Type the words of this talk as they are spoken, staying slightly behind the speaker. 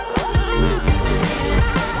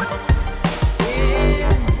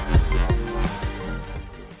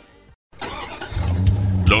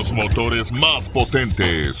Los motores más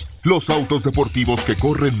potentes, los autos deportivos que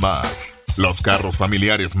corren más, los carros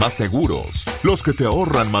familiares más seguros, los que te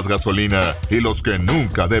ahorran más gasolina y los que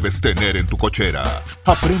nunca debes tener en tu cochera.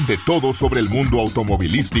 Aprende todo sobre el mundo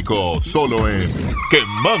automovilístico solo en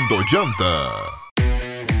Quemando Llanta.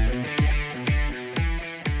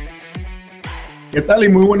 ¿Qué tal y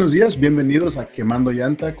muy buenos días? Bienvenidos a Quemando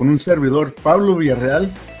Llanta con un servidor, Pablo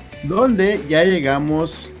Villarreal, donde ya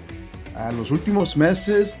llegamos a los últimos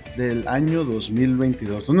meses del año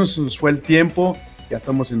 2022. No se nos fue el tiempo, ya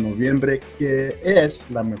estamos en noviembre, que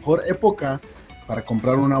es la mejor época para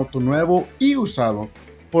comprar un auto nuevo y usado.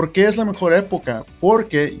 ¿Por qué es la mejor época?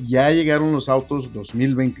 Porque ya llegaron los autos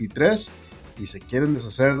 2023 y se quieren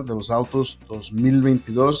deshacer de los autos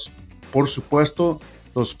 2022. Por supuesto,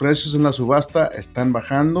 los precios en la subasta están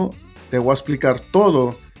bajando. Te voy a explicar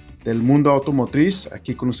todo del mundo automotriz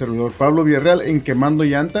aquí con un servidor Pablo Villarreal en Quemando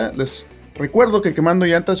Llanta. Les recuerdo que Quemando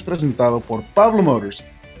Llanta es presentado por Pablo Motors.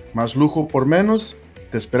 Más lujo por menos.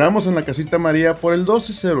 Te esperamos en la Casita María por el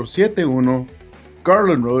 12071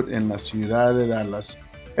 Garland Road en la ciudad de Dallas.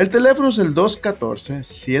 El teléfono es el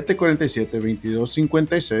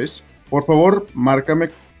 214-747-2256. Por favor,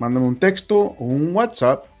 márcame, mándame un texto o un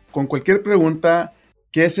WhatsApp con cualquier pregunta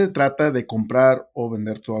que se trata de comprar o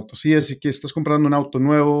vender tu auto. Si es que estás comprando un auto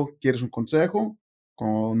nuevo, quieres un consejo,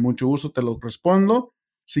 con mucho gusto te lo respondo.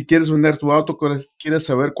 Si quieres vender tu auto, quieres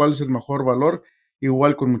saber cuál es el mejor valor,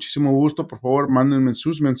 igual con muchísimo gusto, por favor, mándenme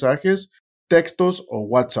sus mensajes, textos o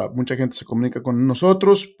WhatsApp. Mucha gente se comunica con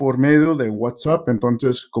nosotros por medio de WhatsApp,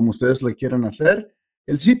 entonces, como ustedes le quieran hacer.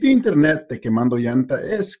 El sitio de internet de Quemando Llanta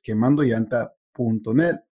es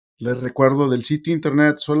quemandollanta.net. Les recuerdo del sitio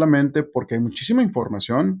internet solamente porque hay muchísima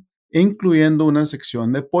información, incluyendo una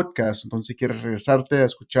sección de podcast. Entonces, si quieres regresarte a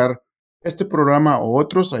escuchar este programa o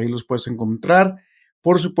otros, ahí los puedes encontrar.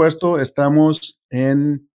 Por supuesto, estamos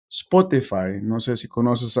en Spotify. No sé si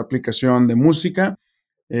conoces esa aplicación de música.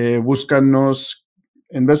 Búscanos,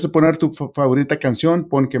 en vez de poner tu favorita canción,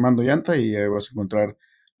 pon Quemando Llanta y ahí vas a encontrar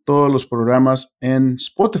todos los programas en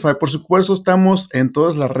Spotify. Por supuesto, estamos en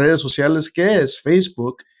todas las redes sociales, que es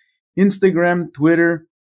Facebook, Instagram, Twitter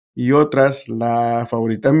y otras. La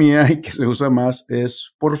favorita mía y que se usa más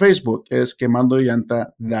es por Facebook, es Quemando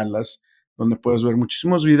Llanta Dallas, donde puedes ver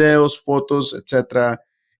muchísimos videos, fotos, etcétera,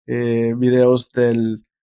 videos del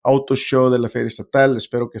auto show de la Feria Estatal.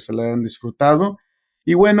 Espero que se la hayan disfrutado.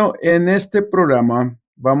 Y bueno, en este programa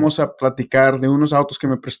vamos a platicar de unos autos que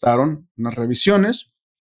me prestaron, unas revisiones.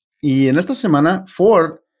 Y en esta semana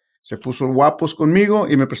Ford se puso guapos conmigo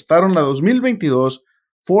y me prestaron la 2022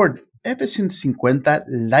 Ford F-150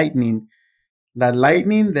 Lightning. La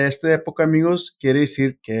Lightning de esta época, amigos, quiere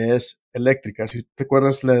decir que es eléctrica. Si te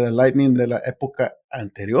acuerdas la de Lightning de la época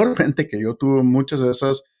anteriormente, que yo tuve muchas de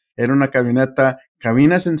esas, era una camioneta,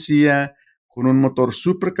 cabina sencilla, con un motor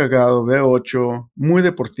súper cagado, V8, muy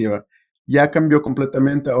deportiva. Ya cambió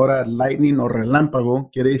completamente, ahora Lightning o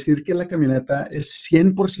relámpago, quiere decir que la camioneta es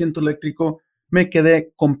 100% eléctrico. Me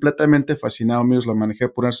quedé completamente fascinado, amigos, la manejé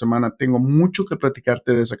por una semana, tengo mucho que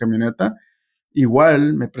platicarte de esa camioneta.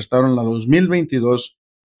 Igual me prestaron la 2022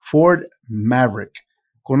 Ford Maverick.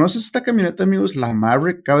 ¿Conoces esta camioneta, amigos? La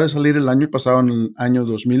Maverick acaba de salir el año pasado, en el año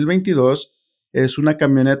 2022. Es una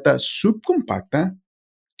camioneta subcompacta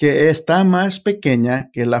que está más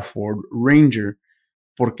pequeña que la Ford Ranger.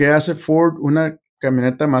 ¿Por qué hace Ford una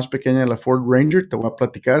camioneta más pequeña de la Ford Ranger? Te voy a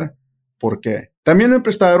platicar por qué. También me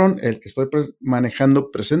prestaron el que estoy manejando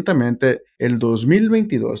presentemente, el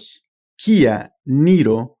 2022 Kia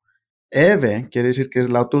Niro EV, quiere decir que es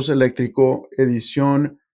el auto eléctrico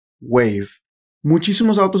edición Wave.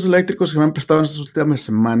 Muchísimos autos eléctricos que me han prestado en estas últimas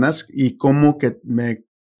semanas y como que me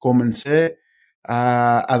comencé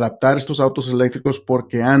a adaptar estos autos eléctricos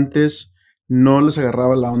porque antes no les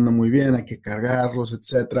agarraba la onda muy bien, hay que cargarlos,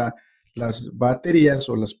 etcétera. Las baterías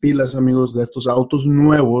o las pilas, amigos, de estos autos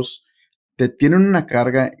nuevos tienen una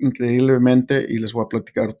carga increíblemente y les voy a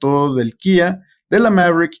platicar todo del Kia, de la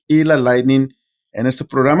Maverick y la Lightning. En este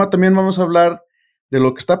programa también vamos a hablar de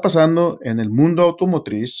lo que está pasando en el mundo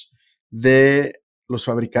automotriz, de los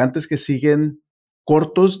fabricantes que siguen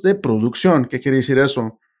cortos de producción. ¿Qué quiere decir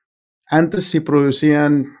eso? Antes sí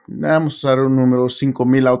producían, vamos a usar un número,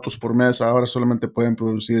 5,000 autos por mes, ahora solamente pueden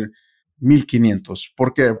producir 1,500.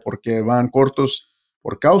 ¿Por qué? Porque van cortos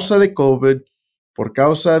por causa de COVID, por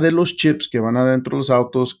causa de los chips que van adentro de los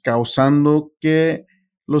autos, causando que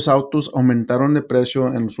los autos aumentaron de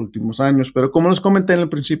precio en los últimos años. Pero como les comenté en el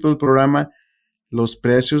principio del programa, los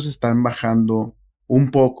precios están bajando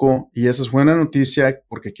un poco y esa es buena noticia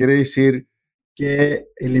porque quiere decir que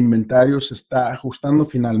el inventario se está ajustando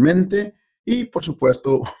finalmente Y por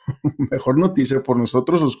supuesto, mejor noticia por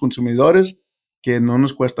nosotros los consumidores, que no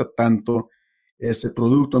nos cuesta tanto ese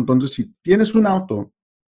producto. Entonces, si tienes un auto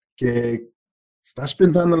que estás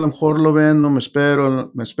pensando, a lo mejor lo vendo, me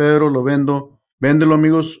espero, lo vendo, véndelo,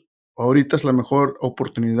 amigos. Ahorita es la mejor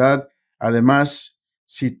oportunidad. Además,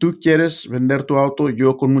 si tú quieres vender tu auto,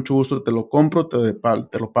 yo con mucho gusto te lo compro,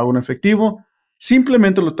 te lo pago en efectivo.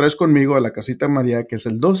 Simplemente lo traes conmigo a la casita María, que es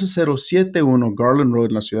el 12071 Garland Road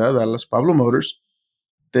en la ciudad de Dallas, Pablo Motors.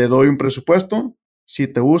 Te doy un presupuesto. Si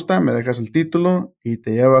te gusta, me dejas el título y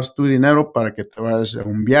te llevas tu dinero para que te vayas a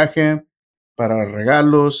un viaje, para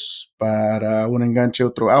regalos, para un enganche a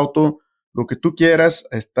otro auto, lo que tú quieras,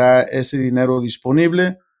 está ese dinero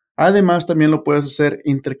disponible. Además, también lo puedes hacer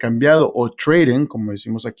intercambiado o trading, como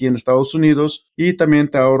decimos aquí en Estados Unidos, y también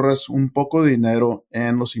te ahorras un poco de dinero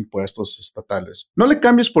en los impuestos estatales. No le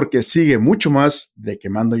cambies porque sigue mucho más de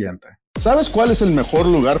Quemando Llanta. ¿Sabes cuál es el mejor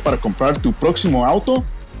lugar para comprar tu próximo auto?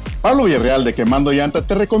 Pablo Villarreal de Quemando Llanta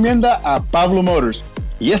te recomienda a Pablo Motors.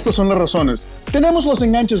 Y estas son las razones. Tenemos los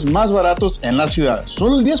enganches más baratos en la ciudad,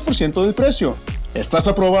 solo el 10% del precio. Estás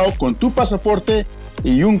aprobado con tu pasaporte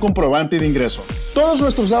y un comprobante de ingreso. Todos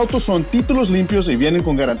nuestros autos son títulos limpios y vienen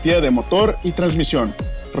con garantía de motor y transmisión.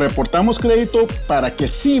 Reportamos crédito para que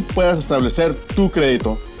sí puedas establecer tu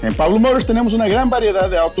crédito. En Pablo Motors tenemos una gran variedad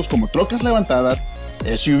de autos como trocas levantadas,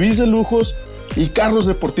 SUVs de lujos y carros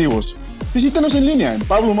deportivos. Visítanos en línea en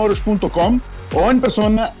pablomotors.com o en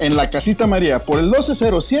persona en la Casita María por el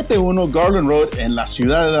 12071 Garland Road en la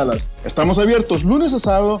ciudad de Dallas. Estamos abiertos lunes a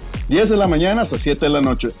sábado, 10 de la mañana hasta 7 de la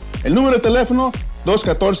noche. El número de teléfono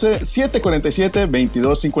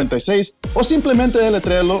 214-747-2256 o simplemente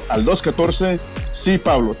deletréalo al 214 Sí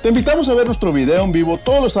Pablo. Te invitamos a ver nuestro video en vivo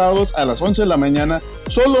todos los sábados a las 11 de la mañana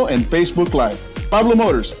solo en Facebook Live. Pablo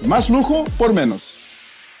Motors, más lujo por menos.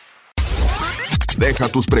 Deja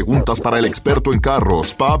tus preguntas para el experto en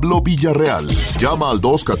carros, Pablo Villarreal. Llama al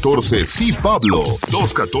 214-SÍ-PABLO.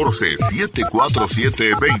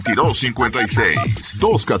 214-747-2256.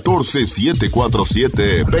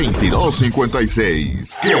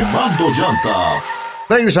 214-747-2256. Quemando Llanta.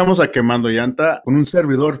 Regresamos a Quemando Llanta con un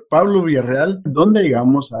servidor, Pablo Villarreal, donde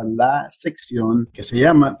llegamos a la sección que se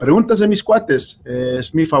llama Preguntas de mis cuates.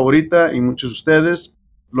 Es mi favorita y muchos de ustedes.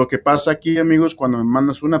 Lo que pasa aquí, amigos, cuando me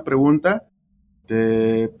mandas una pregunta,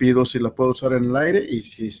 te pido si la puedo usar en el aire y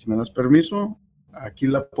si me das permiso, aquí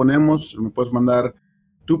la ponemos. Me puedes mandar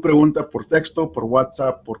tu pregunta por texto, por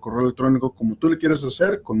WhatsApp, por correo electrónico, como tú le quieras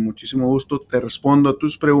hacer. Con muchísimo gusto te respondo a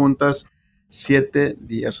tus preguntas 7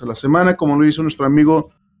 días a la semana, como lo hizo nuestro amigo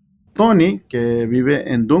Tony, que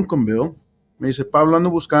vive en Duncanville. Me dice: Pablo, ando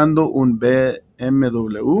buscando un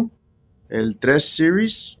BMW, el 3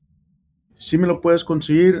 Series. Si me lo puedes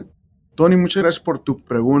conseguir. Tony, muchas gracias por tu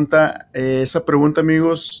pregunta. Esa pregunta,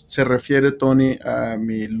 amigos, se refiere, Tony, a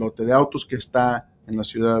mi lote de autos que está en la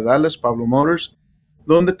ciudad de Dallas, Pablo Motors,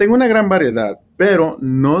 donde tengo una gran variedad, pero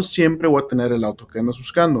no siempre voy a tener el auto que andas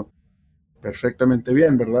buscando. Perfectamente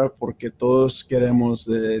bien, ¿verdad? Porque todos queremos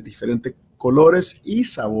de diferentes colores y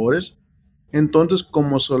sabores. Entonces,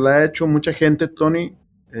 como se lo ha hecho mucha gente, Tony,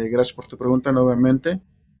 gracias por tu pregunta nuevamente.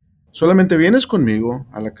 Solamente vienes conmigo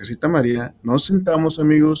a la Casita María, nos sentamos,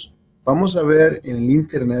 amigos, vamos a ver en el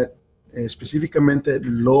internet específicamente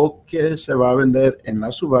lo que se va a vender en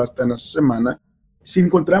la subasta en esta semana. Si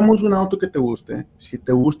encontramos un auto que te guste, si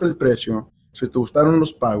te gusta el precio, si te gustaron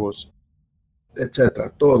los pagos, etcétera,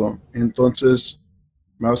 todo. Entonces,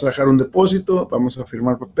 me vas a dejar un depósito, vamos a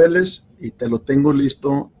firmar papeles y te lo tengo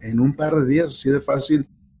listo en un par de días, así de fácil.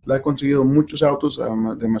 La he conseguido muchos autos,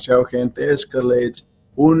 demasiada gente, Escalades,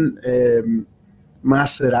 un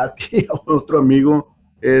Maserati, otro amigo.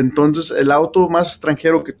 Entonces, el auto más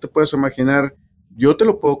extranjero que te puedes imaginar, yo te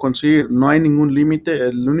lo puedo conseguir. No hay ningún límite,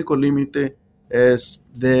 el único límite es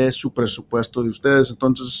de su presupuesto de ustedes.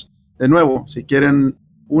 Entonces, de nuevo, si quieren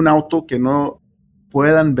un auto que no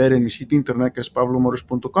puedan ver en mi sitio internet, que es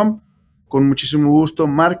pablomotors.com, con muchísimo gusto,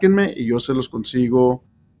 márquenme y yo se los consigo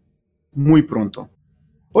muy pronto.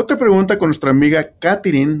 Otra pregunta con nuestra amiga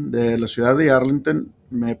Catherine de la ciudad de Arlington.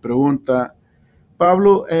 Me pregunta: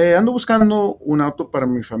 Pablo, ando buscando un auto para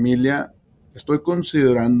mi familia. Estoy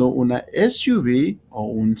considerando una SUV o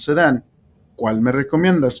un sedán. ¿Cuál me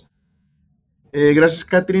recomiendas? Gracias,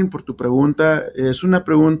 Catherine, por tu pregunta. Es una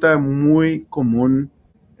pregunta muy común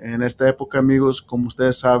en esta época, amigos. Como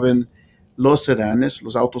ustedes saben, los sedanes,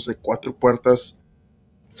 los autos de 4 puertas,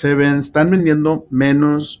 están vendiendo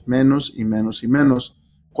menos, menos y menos y menos.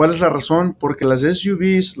 ¿Cuál es la razón? Porque las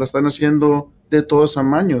SUVs la están haciendo de todos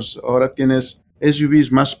tamaños. Ahora tienes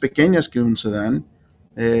SUVs más pequeñas que un sedán,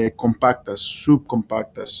 compactas,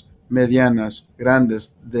 subcompactas, medianas,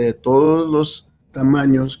 grandes, de todos los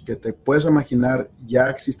tamaños que te puedes imaginar ya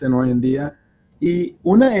existen hoy en día. Y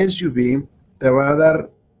una SUV te va a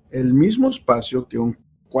dar el mismo espacio que un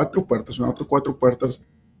auto cuatro puertas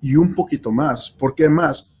y un poquito más. ¿Por qué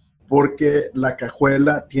más? Porque la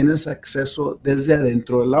cajuela tienes acceso desde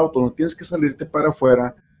adentro del auto, no tienes que salirte para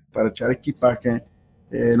afuera para echar equipaje,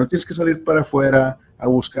 no tienes que salir para afuera a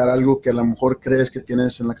buscar algo que a lo mejor crees que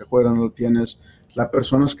tienes en la cajuela, no lo tienes. Las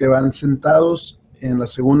personas que van sentados en la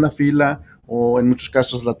segunda fila o en muchos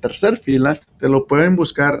casos la tercera fila, te lo pueden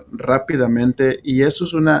buscar rápidamente y eso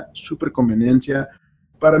es una súper conveniencia.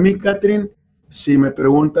 Para mí, Catherine, si me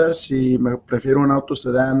preguntas si me prefiero un auto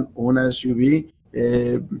sedán o una SUV,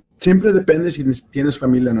 siempre depende si tienes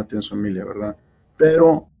familia o no tienes familia, ¿verdad?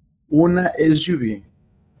 Pero una SUV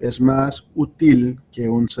es más útil que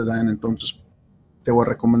un sedán, entonces te voy a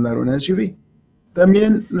recomendar una SUV.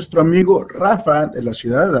 También nuestro amigo Rafa de la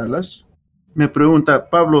ciudad de Dallas me pregunta,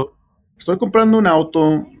 Pablo, estoy comprando un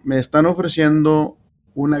auto, me están ofreciendo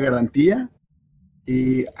una garantía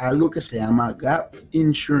y algo que se llama Gap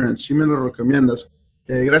Insurance. ¿Sí me lo recomiendas?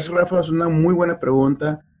 Gracias, Rafa, es una muy buena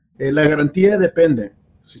pregunta. La garantía depende.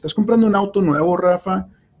 Si estás comprando un auto nuevo, Rafa,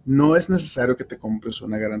 no es necesario que te compres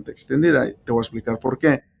una garantía extendida. Te voy a explicar por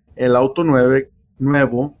qué. El auto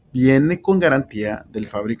nuevo viene con garantía del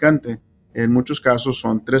fabricante. En muchos casos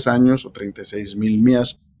son 3 años o 36,000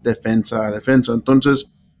 millas defensa a defensa.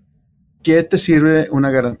 Entonces, ¿qué te sirve una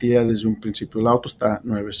garantía desde un principio? El auto está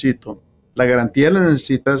nuevecito. La garantía la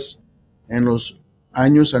necesitas en los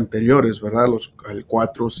años anteriores, ¿verdad? El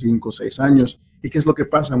 4, 5, 6 años. ¿Y qué es lo que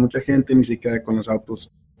pasa? Mucha gente ni se queda con los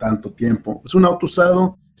autos tanto tiempo. ¿Es un auto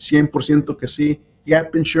usado? 100% que sí.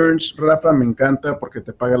 Gap Insurance, Rafa, me encanta porque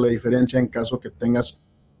te paga la diferencia en caso que tengas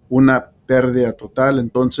una pérdida total.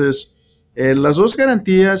 Entonces, las dos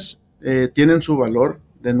garantías tienen su valor.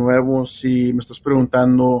 De nuevo, si me estás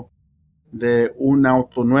preguntando de un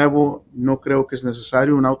auto nuevo, no creo que es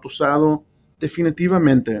necesario. Un auto usado,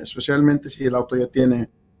 definitivamente, especialmente si el auto ya tiene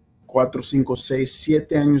 4, 5, 6,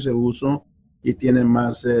 7 años de uso y tiene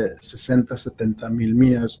más de 60, 70 mil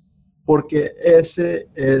millas, porque ese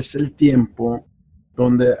es el tiempo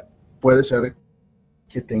donde puede ser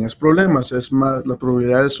que tengas problemas. Es más, las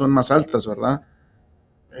probabilidades son más altas, ¿verdad?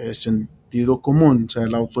 Sentido común, o sea,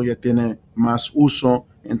 el auto ya tiene más uso,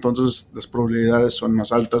 entonces las probabilidades son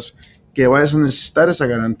más altas que vayas a necesitar esa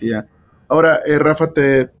garantía. Ahora, Rafa,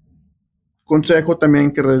 te consejo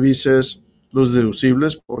también que revises los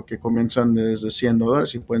deducibles porque comienzan desde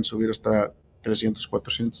 $100 y pueden subir hasta 300,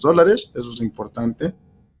 $400. Eso es importante.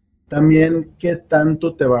 También, ¿qué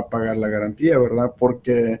tanto te va a pagar la garantía, verdad?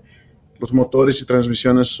 Porque los motores y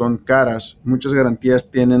transmisiones son caras. Muchas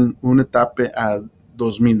garantías tienen un etape a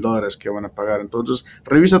 $2,000 que van a pagar. Entonces,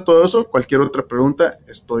 revisa todo eso. Cualquier otra pregunta,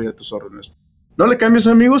 estoy a tus órdenes. No le cambies,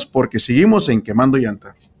 amigos, porque seguimos en Quemando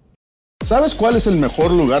Llanta. ¿Sabes cuál es el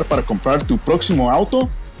mejor lugar para comprar tu próximo auto?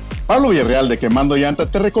 Pablo Villarreal de Quemando Llanta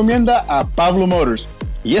te recomienda a Pablo Motors.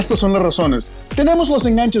 Y estas son las razones. Tenemos los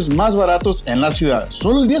enganches más baratos en la ciudad,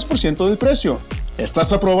 solo el 10% del precio.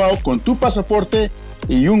 Estás aprobado con tu pasaporte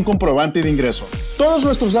y un comprobante de ingreso. Todos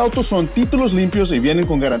nuestros autos son títulos limpios y vienen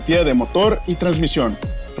con garantía de motor y transmisión.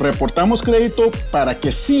 Reportamos crédito para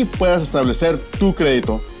que sí puedas establecer tu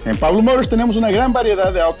crédito. En Pablo Motors tenemos una gran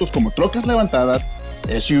variedad de autos como trocas levantadas,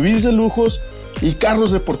 SUVs de lujos y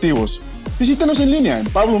carros deportivos. Visítanos en línea en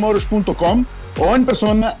pablomotors.com o en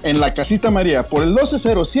persona en la Casita María por el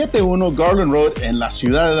 12071 Garland Road en la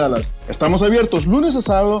ciudad de Dallas. Estamos abiertos lunes a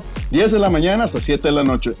sábado, 10 de la mañana hasta 7 de la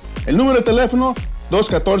noche. El número de teléfono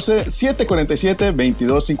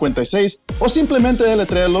 214-747-2256 o simplemente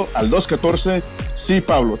deletréalo al 214 Sí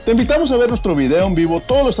Pablo. Te invitamos a ver nuestro video en vivo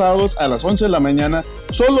todos los sábados a las 11 de la mañana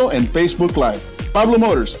solo en Facebook Live. Pablo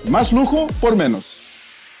Motors, más lujo por menos.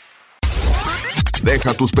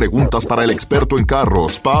 Deja tus preguntas para el experto en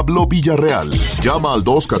carros, Pablo Villarreal. Llama al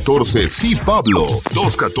 214-SÍ-PABLO.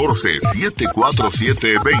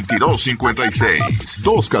 214-747-2256.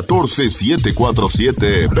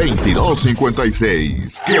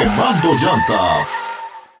 214-747-2256. Quemando Llanta.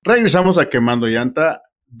 Regresamos a Quemando Llanta,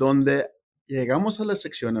 donde llegamos a la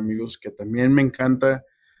sección, amigos, que también me encanta.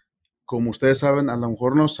 Como ustedes saben, a lo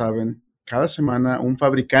mejor no saben, cada semana un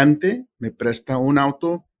fabricante me presta un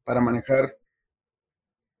auto para manejar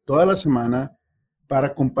toda la semana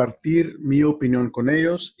para compartir mi opinión con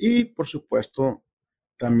ellos y, por supuesto,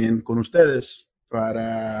 también con ustedes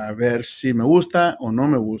para ver si me gusta o no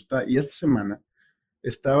me gusta. Y esta semana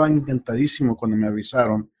estaba encantadísimo cuando me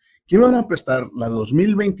avisaron que iban a prestar la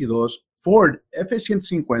 2022 Ford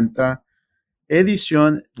F-150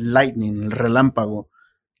 edición Lightning, el relámpago,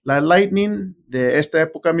 La Lightning de esta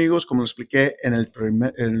época, amigos, como lo expliqué en el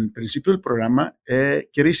principio del programa,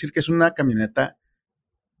 quiere decir que es una camioneta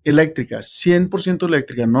eléctrica, 100%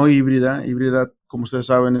 eléctrica, no híbrida. Híbrida, como ustedes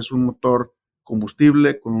saben, es un motor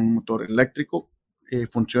combustible con un motor eléctrico.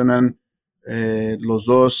 Funcionan los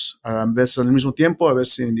dos a veces al mismo tiempo, a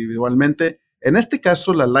veces individualmente. En este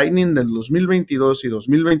caso, la Lightning del 2022 y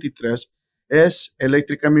 2023 es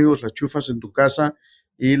eléctrica, amigos. La chufas en tu casa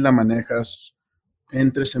y la manejas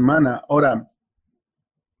entre semana. Ahora,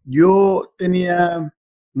 yo tenía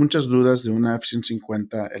muchas dudas de una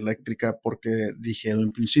F-150 eléctrica porque dije en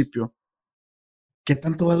un principio, ¿qué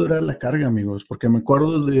tanto va a durar la carga, amigos? Porque me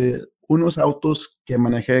acuerdo de unos autos que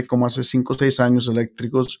manejé como hace 5 o 6 años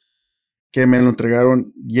eléctricos que me lo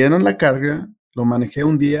entregaron lleno en la carga, lo manejé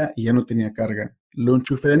un día y ya no tenía carga. Lo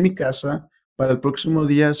enchufé en mi casa, para el próximo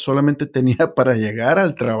día solamente tenía para llegar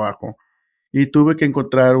al trabajo y tuve que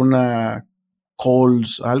encontrar una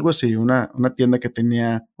Coles, algo así, una tienda que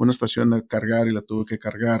tenía una estación de cargar y la tuve que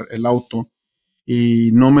cargar el auto y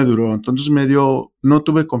no me duró. Entonces no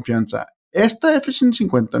tuve confianza. Esta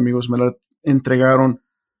F-150, amigos, me la entregaron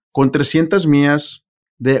con 300 millas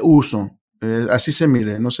de uso. Así se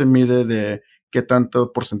mide, no se mide de qué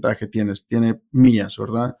tanto porcentaje tienes, tiene millas,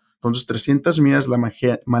 ¿verdad? Entonces 300 millas la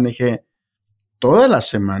manejé toda la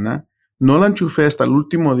semana, no la enchufé hasta el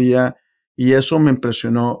último día y eso me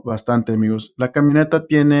impresionó bastante, amigos. La camioneta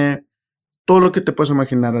tiene todo lo que te puedes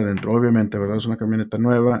imaginar adentro, obviamente, ¿verdad? Es una camioneta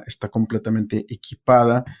nueva, está completamente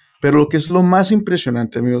equipada, pero lo que es lo más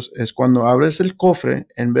impresionante, amigos, es cuando abres el cofre,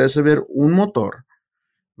 en vez de ver un motor,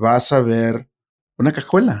 vas a ver una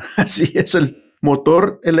cajuela. Así es, el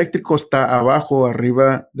motor eléctrico está abajo,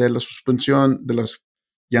 arriba de la suspensión de las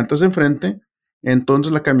llantas de enfrente.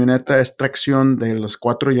 Entonces la camioneta es tracción de las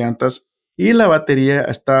 4 llantas y la batería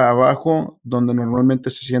está abajo, donde normalmente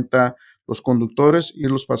se sientan los conductores y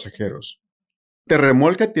los pasajeros. Te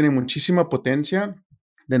remolca, tiene muchísima potencia.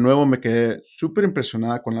 De nuevo me quedé súper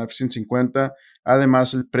impresionada con la F-150.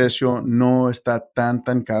 Además, el precio no está tan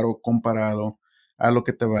caro comparado a lo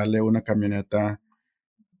que te vale una camioneta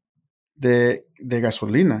de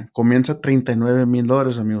gasolina. Comienza a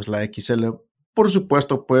 $39,000, amigos, la XL. Por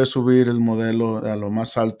supuesto, puedes subir el modelo a lo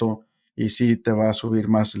más alto y sí te va a subir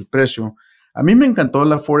más el precio. A mí me encantó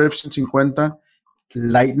la Ford F-150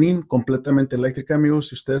 Lightning, completamente eléctrica, amigos.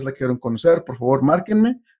 Si ustedes la quieren conocer, por favor,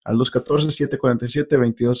 márquenme al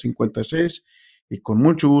 214-747-2256 y con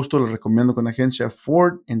mucho gusto les recomiendo con la agencia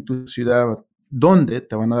Ford en tu ciudad, donde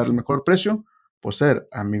te van a dar el mejor precio por ser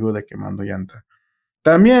amigo de Quemando Llanta.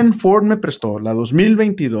 También Ford me prestó la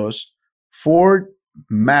 2022 Ford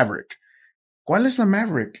Maverick. ¿Cuál es la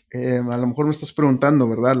Maverick? A lo mejor me estás preguntando,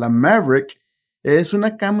 ¿verdad? La Maverick es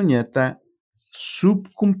una camioneta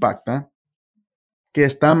subcompacta que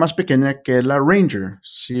está más pequeña que la Ranger.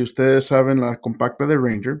 Si ustedes saben la compacta de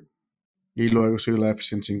Ranger y luego sigue la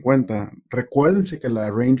F-150, recuérdense que la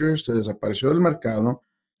Ranger se desapareció del mercado,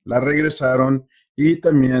 la regresaron y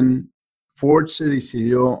también Ford se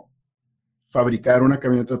decidió fabricar una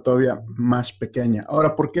camioneta todavía más pequeña.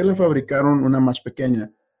 Ahora, ¿por qué le fabricaron una más pequeña?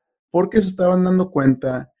 Porque se estaban dando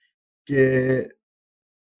cuenta que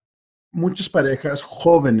muchas parejas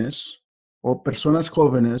jóvenes o personas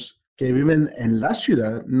jóvenes que viven en la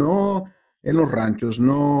ciudad, no en los ranchos,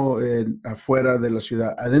 no afuera de la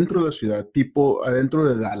ciudad, adentro de la ciudad, tipo adentro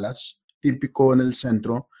de Dallas, típico en el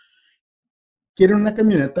centro, quieren una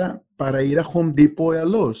camioneta para ir a Home Depot y a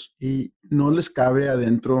Lowe's y no les cabe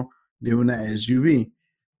adentro de una SUV.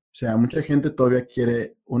 O sea, mucha gente todavía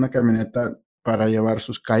quiere una camioneta para llevar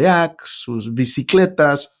sus kayaks, sus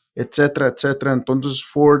bicicletas, etcétera, etcétera. Entonces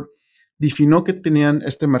Ford definió que tenían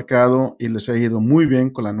este mercado y les ha ido muy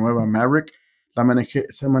bien con la nueva Maverick.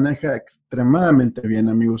 Se maneja extremadamente bien,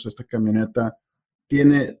 amigos. Esta camioneta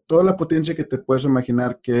tiene toda la potencia que te puedes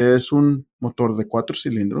imaginar, que es un motor de 4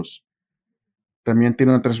 cilindros. También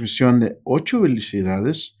tiene una transmisión de 8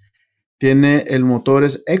 velocidades. Tiene el motor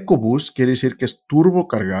es EcoBoost, quiere decir que es turbo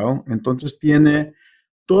cargado. Entonces tiene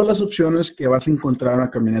todas las opciones que vas a encontrar en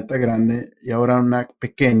una camioneta grande y ahora una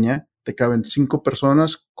pequeña. Te caben 5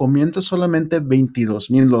 personas. Comienza solamente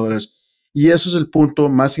 $22,000. Y eso es el punto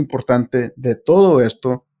más importante de todo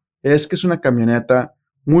esto. Es que es una camioneta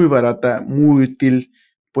muy barata, muy útil.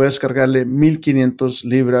 Puedes cargarle 1,500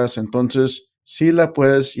 libras. Entonces sí la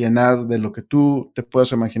puedes llenar de lo que tú te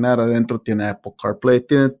puedas imaginar. Adentro tiene Apple CarPlay,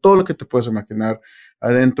 tiene todo lo que te puedes imaginar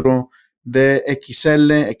adentro de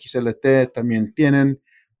XL, XLT también tienen,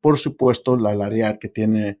 por supuesto, la Lariat que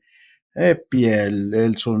tiene piel,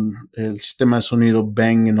 el sistema de sonido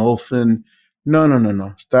Bang & Olufsen.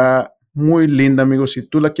 No, está muy linda, amigos. Si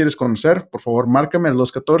tú la quieres conocer, por favor, márcame al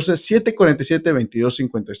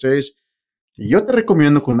 214-747-2256 y yo te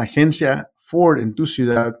recomiendo con una agencia Ford en tu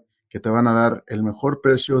ciudad que te van a dar el mejor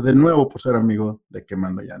precio de nuevo por ser amigo de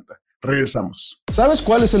Quemando Llanta. Regresamos. ¿Sabes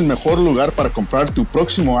cuál es el mejor lugar para comprar tu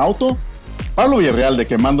próximo auto? Pablo Villarreal de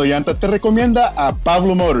Quemando Llanta te recomienda a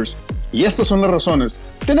Pablo Motors. Y estas son las razones.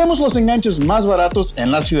 Tenemos los enganches más baratos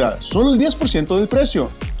en la ciudad, solo el 10% del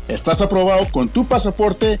precio. Estás aprobado con tu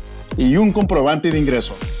pasaporte y un comprobante de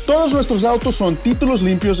ingreso. Todos nuestros autos son títulos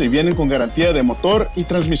limpios y vienen con garantía de motor y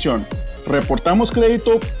transmisión. Reportamos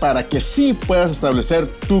crédito para que sí puedas establecer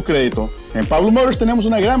tu crédito. En Pablo Motors tenemos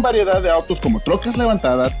una gran variedad de autos como trocas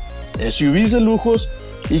levantadas, SUVs de lujos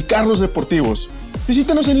y carros deportivos.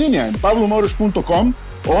 Visítanos en línea en pablomotors.com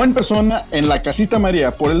o en persona en la Casita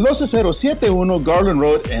María por el 12071 Garland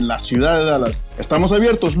Road en la ciudad de Dallas. Estamos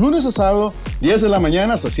abiertos lunes a sábado, 10 de la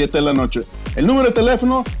mañana hasta 7 de la noche. El número de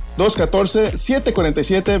teléfono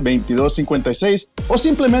 214-747-2256 o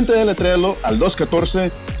simplemente deletréalo al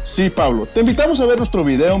 214 Sí Pablo. Te invitamos a ver nuestro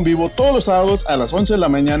video en vivo todos los sábados a las 11 de la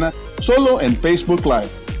mañana solo en Facebook Live.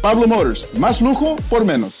 Pablo Motors, más lujo por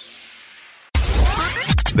menos.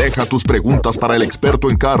 Deja tus preguntas para el experto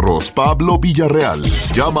en carros, Pablo Villarreal.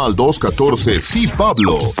 Llama al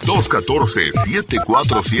 214-SÍ-PABLO.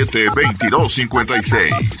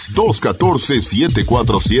 214-747-2256.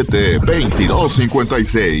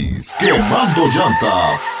 214-747-2256. ¡Quemando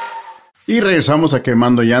Llanta! Y regresamos a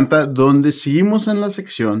Quemando Llanta, donde seguimos en la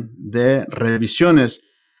sección de revisiones.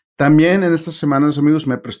 También en estas semanas, amigos,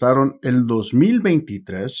 me prestaron el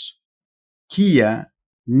 2023 Kia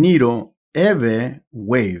Niro EV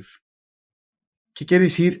Wave. ¿Qué quiere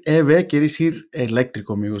decir EV? Quiere decir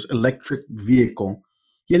eléctrico, amigos, Electric Vehicle.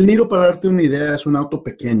 Y el Niro, para darte una idea, es un auto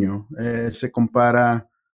pequeño. Se compara,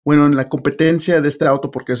 bueno, en la competencia de este auto,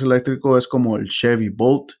 porque es eléctrico, es como el Chevy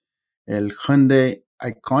Bolt, el Hyundai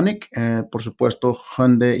Iconic. Por supuesto,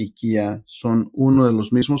 Hyundai y Kia son uno de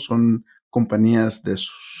los mismos, son compañías de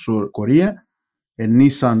Sur Corea. El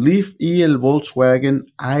Nissan Leaf y el Volkswagen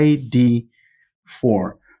ID4.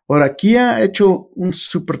 Ahora, Kia ha hecho un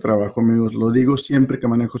súper trabajo, amigos. Lo digo siempre que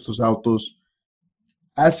manejo estos autos.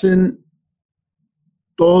 Hacen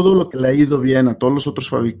todo lo que le ha ido bien a todos los otros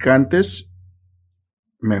fabricantes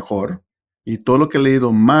mejor. Y todo lo que le ha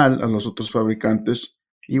ido mal a los otros fabricantes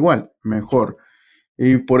igual, mejor.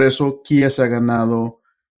 Y por eso Kia se ha ganado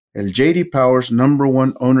el J.D. Power's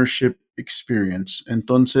 #1 Ownership Experience.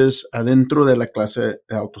 Entonces, adentro de la clase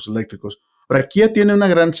de autos eléctricos. Ahora, Kia tiene una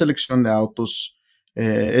gran selección de autos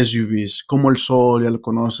SUVs, como el Sol, ya lo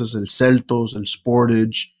conoces, el Seltos, el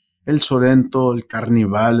Sportage, el Sorento, el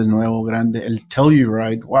Carnival, el nuevo grande, el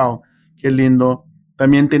Telluride, wow, qué lindo.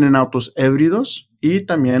 También tienen autos híbridos y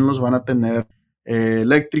también los van a tener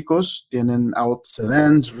eléctricos. Tienen autos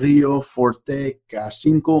sedans, Rio, Forte,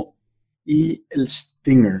 K5 y el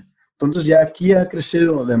Stinger. Entonces ya aquí ha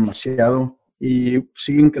crecido demasiado y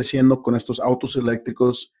siguen creciendo con estos autos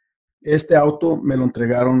eléctricos. Este auto me lo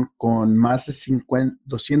entregaron con más de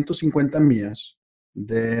 250 millas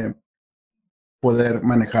de poder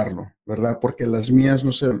manejarlo, ¿verdad? Porque las millas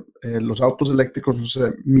los autos eléctricos no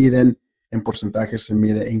se miden en porcentajes, se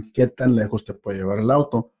mide en qué tan lejos te puede llevar el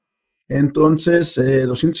auto. Entonces,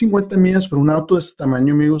 250 millas por un auto de este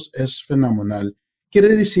tamaño, amigos, es fenomenal.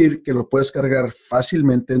 Quiere decir que lo puedes cargar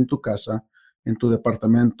fácilmente en tu casa, en tu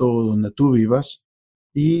departamento donde tú vivas.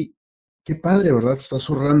 Y qué padre, ¿verdad? Estás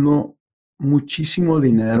ahorrando muchísimo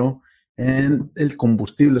dinero en el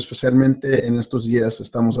combustible, especialmente en estos días.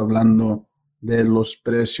 Estamos hablando de los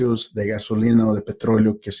precios de gasolina o de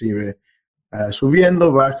petróleo que sigue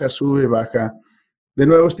subiendo, baja, sube, baja. De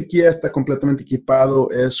nuevo, este Kia está completamente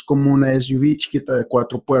equipado. Es como una SUV chiquita de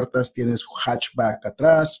 4 puertas. Tiene su hatchback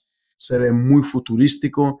atrás. Se ve muy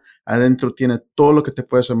futurístico. Adentro tiene todo lo que te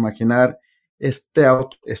puedes imaginar. Este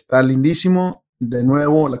auto está lindísimo. De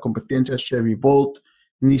nuevo, la competencia es Chevy Bolt,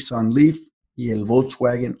 Nissan Leaf y el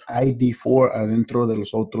Volkswagen ID4 adentro de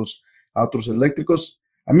los otros autos eléctricos.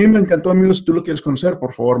 A mí me encantó, amigos. Si tú lo quieres conocer,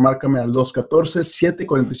 por favor, márcame al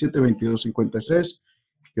 214-747-2256.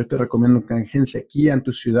 Yo te recomiendo una agencia Kia en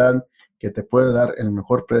tu ciudad que te puede dar el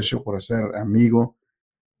mejor precio por ser amigo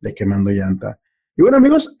de Quemando Llanta. Y bueno,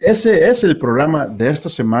 amigos, ese es el programa de esta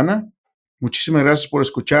semana. Muchísimas gracias por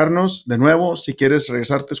escucharnos. De nuevo, si quieres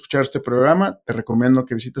regresarte a escuchar este programa, te recomiendo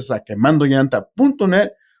que visites a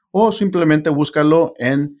quemandollanta.net o simplemente búscalo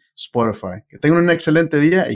en Spotify. Que tengan un excelente día.